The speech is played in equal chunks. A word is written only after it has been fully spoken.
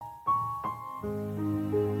Well,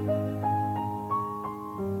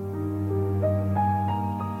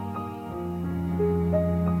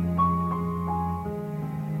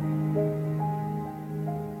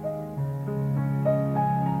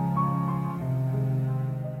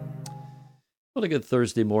 a good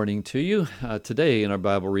Thursday morning to you. Today in our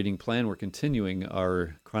Bible reading plan, we're continuing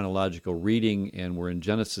our chronological reading, and we're in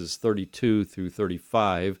Genesis 32 through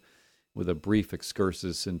 35 with a brief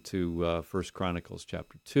excursus into 1 Chronicles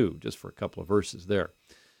chapter 2, just for a couple of verses there.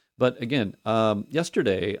 But again,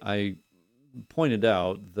 yesterday I pointed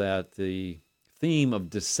out that the theme of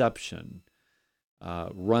deception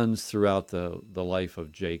runs throughout the life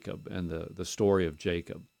of Jacob and the story of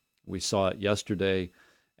Jacob. We saw it yesterday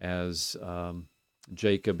as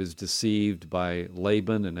Jacob is deceived by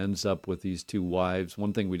Laban and ends up with these two wives.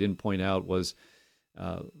 One thing we didn't point out was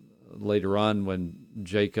later on when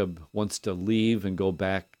Jacob wants to leave and go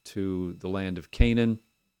back to the land of Canaan,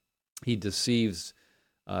 he deceives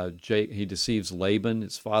Laban,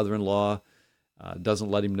 his father-in-law, doesn't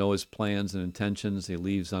let him know his plans and intentions. He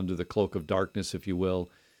leaves under the cloak of darkness, if you will,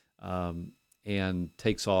 and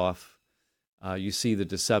takes off. You see the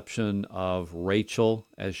deception of Rachel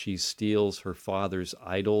as she steals her father's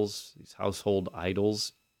idols, these household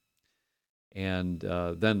idols. And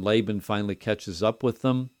then Laban finally catches up with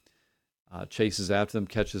them, chases after them,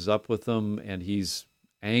 catches up with them, and he's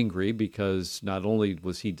angry because not only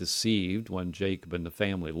was he deceived when Jacob and the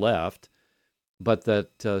family left, but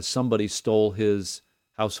that somebody stole his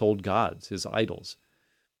household gods, his idols.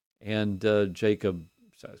 And Jacob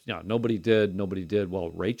says, nobody did.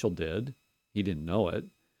 Well, Rachel did. He didn't know it.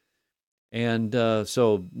 And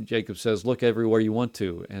so Jacob says, look everywhere you want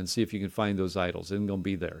to and see if you can find those idols. They're going to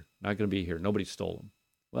be there. Not going to be here. Nobody stole them.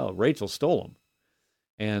 Well, Rachel stole them.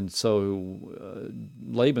 And so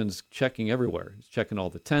Laban's checking everywhere. He's checking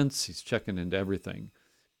all the tents. He's checking into everything.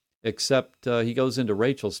 Except he goes into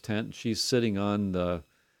Rachel's tent. She's sitting on the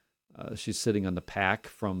pack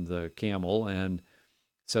from the camel and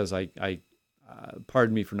says,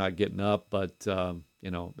 pardon me for not getting up, but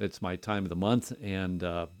it's my time of the month, and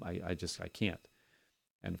I can't.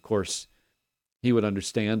 And of course, he would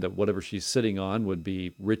understand that whatever she's sitting on would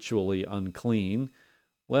be ritually unclean.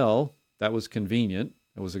 Well, that was convenient.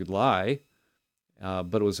 It was a lie,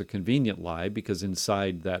 but it was a convenient lie because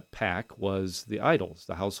inside that pack was the idols,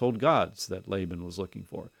 the household gods that Laban was looking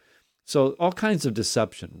for. So all kinds of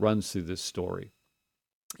deception runs through this story.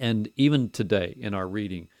 And even today in our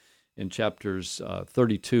reading, in chapters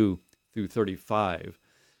 32 through 35,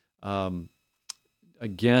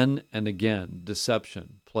 again and again,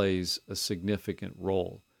 deception plays a significant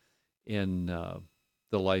role in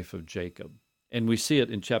the life of Jacob. And we see it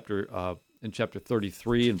in chapter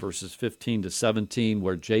 33 in verses 15 to 17,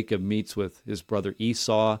 where Jacob meets with his brother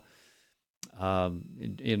Esau.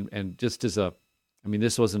 And just as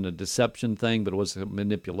this wasn't a deception thing, but it was a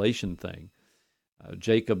manipulation thing.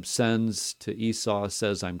 Jacob sends to Esau,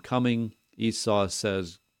 says, I'm coming. Esau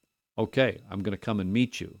says, okay, I'm going to come and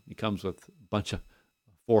meet you. He comes with a bunch of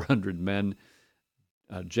 400 men.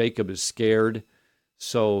 Jacob is scared,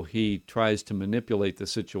 so he tries to manipulate the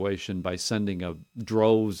situation by sending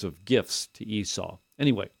droves of gifts to Esau.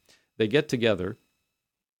 Anyway, they get together,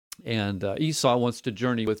 and Esau wants to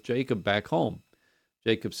journey with Jacob back home.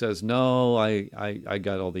 Jacob says, no, I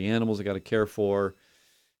got all the animals I got to care for.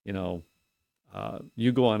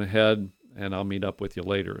 You go on ahead, and I'll meet up with you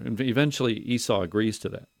later. And eventually Esau agrees to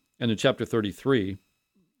that. And in chapter 33,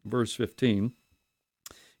 verse 15,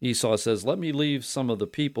 Esau says, let me leave some of the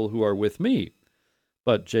people who are with me.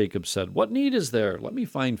 But Jacob said, what need is there? Let me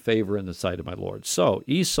find favor in the sight of my Lord. So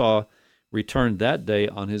Esau returned that day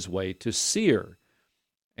on his way to Seir.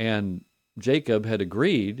 And Jacob had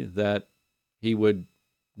agreed that he would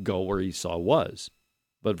go where Esau was.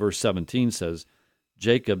 But verse 17 says,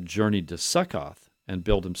 Jacob journeyed to Succoth and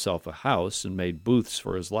built himself a house and made booths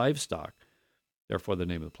for his livestock. Therefore, the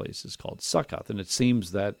name of the place is called Succoth. And it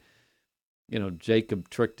seems that, Jacob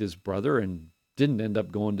tricked his brother and didn't end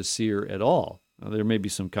up going to Seir at all. Now, there may be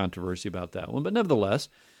some controversy about that one, but nevertheless,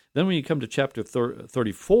 then when you come to chapter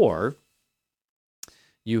 34,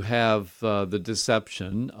 you have the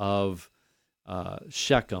deception of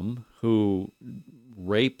Shechem, who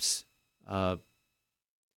rapes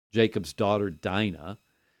Jacob's daughter Dinah,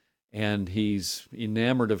 and he's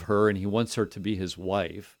enamored of her, and he wants her to be his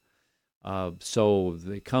wife. So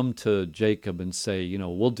they come to Jacob and say,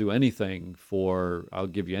 we'll do anything I'll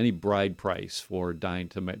give you any bride price for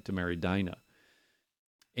to marry Dinah.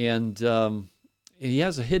 And he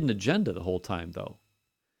has a hidden agenda the whole time, though.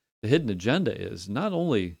 The hidden agenda is not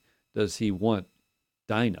only does he want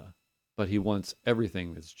Dinah, but he wants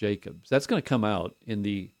everything that's Jacob's. That's going to come out in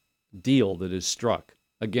the deal that is struck.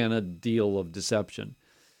 Again, a deal of deception.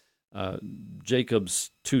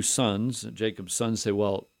 Jacob's Jacob's sons say,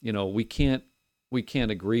 well, we can't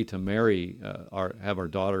agree to marry have our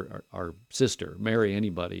daughter, our sister, marry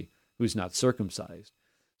anybody who's not circumcised.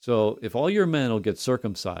 So if all your men will get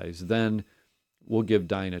circumcised, then we'll give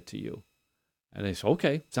Dinah to you. And they say,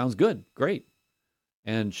 okay, sounds good, great.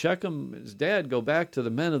 And Shechem, his dad, go back to the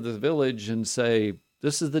men of the village and say,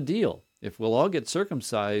 this is the deal. If we'll all get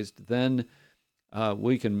circumcised, then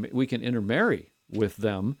we can intermarry with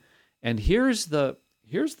them. And here's the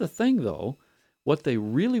thing, though. What they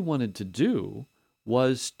really wanted to do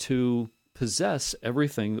was to possess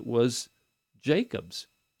everything that was Jacob's.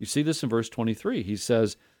 You see this in verse 23.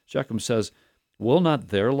 Shechem says, will not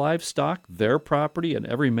their livestock, their property, and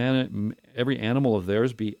every animal of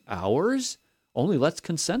theirs be ours? Only let's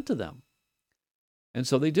consent to them. And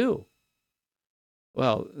so they do.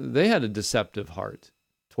 Well, they had a deceptive heart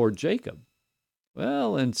toward Jacob.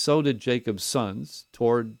 Well, and so did Jacob's sons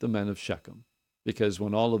toward the men of Shechem. Because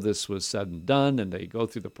when all of this was said and done, and they go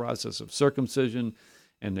through the process of circumcision,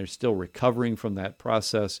 and they're still recovering from that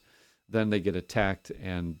process, then they get attacked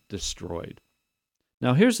and destroyed.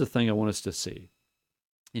 Now, here's the thing I want us to see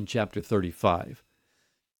in chapter 35.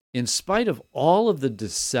 In spite of all of the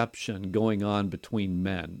deception going on between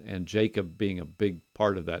men, and Jacob being a big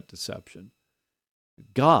part of that deception,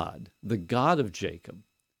 God, the God of Jacob,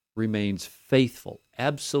 remains faithful,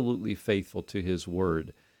 absolutely faithful to his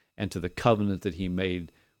word and to the covenant that he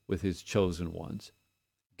made with his chosen ones.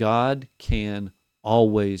 God can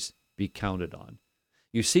always be counted on.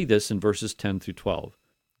 You see this in verses 10 through 12.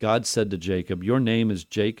 God said to Jacob, your name is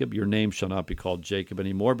Jacob. Your name shall not be called Jacob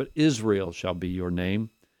anymore, but Israel shall be your name.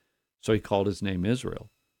 So he called his name Israel.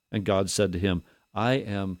 And God said to him, I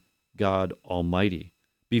am God Almighty.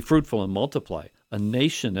 Be fruitful and multiply. A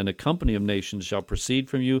nation and a company of nations shall proceed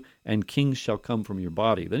from you, and kings shall come from your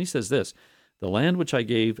body. Then he says this, the land which I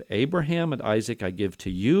gave Abraham and Isaac I give to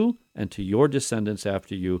you, and to your descendants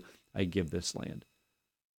after you I give this land.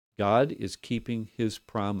 God is keeping his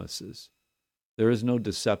promises. There is no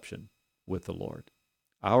deception with the Lord.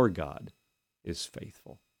 Our God is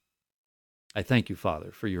faithful. I thank you,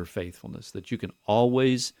 Father, for your faithfulness, that you can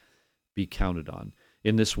always be counted on.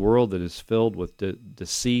 In this world that is filled with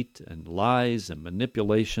deceit and lies and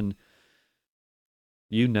manipulation,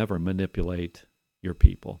 you never manipulate your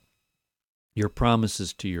people. Your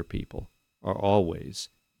promises to your people are always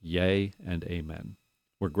yea and amen.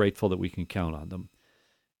 We're grateful that we can count on them.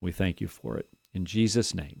 We thank you for it. In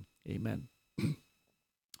Jesus' name, amen.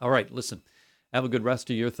 All right, listen, have a good rest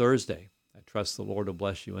of your Thursday. I trust the Lord will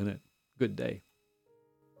bless you in it. Good day.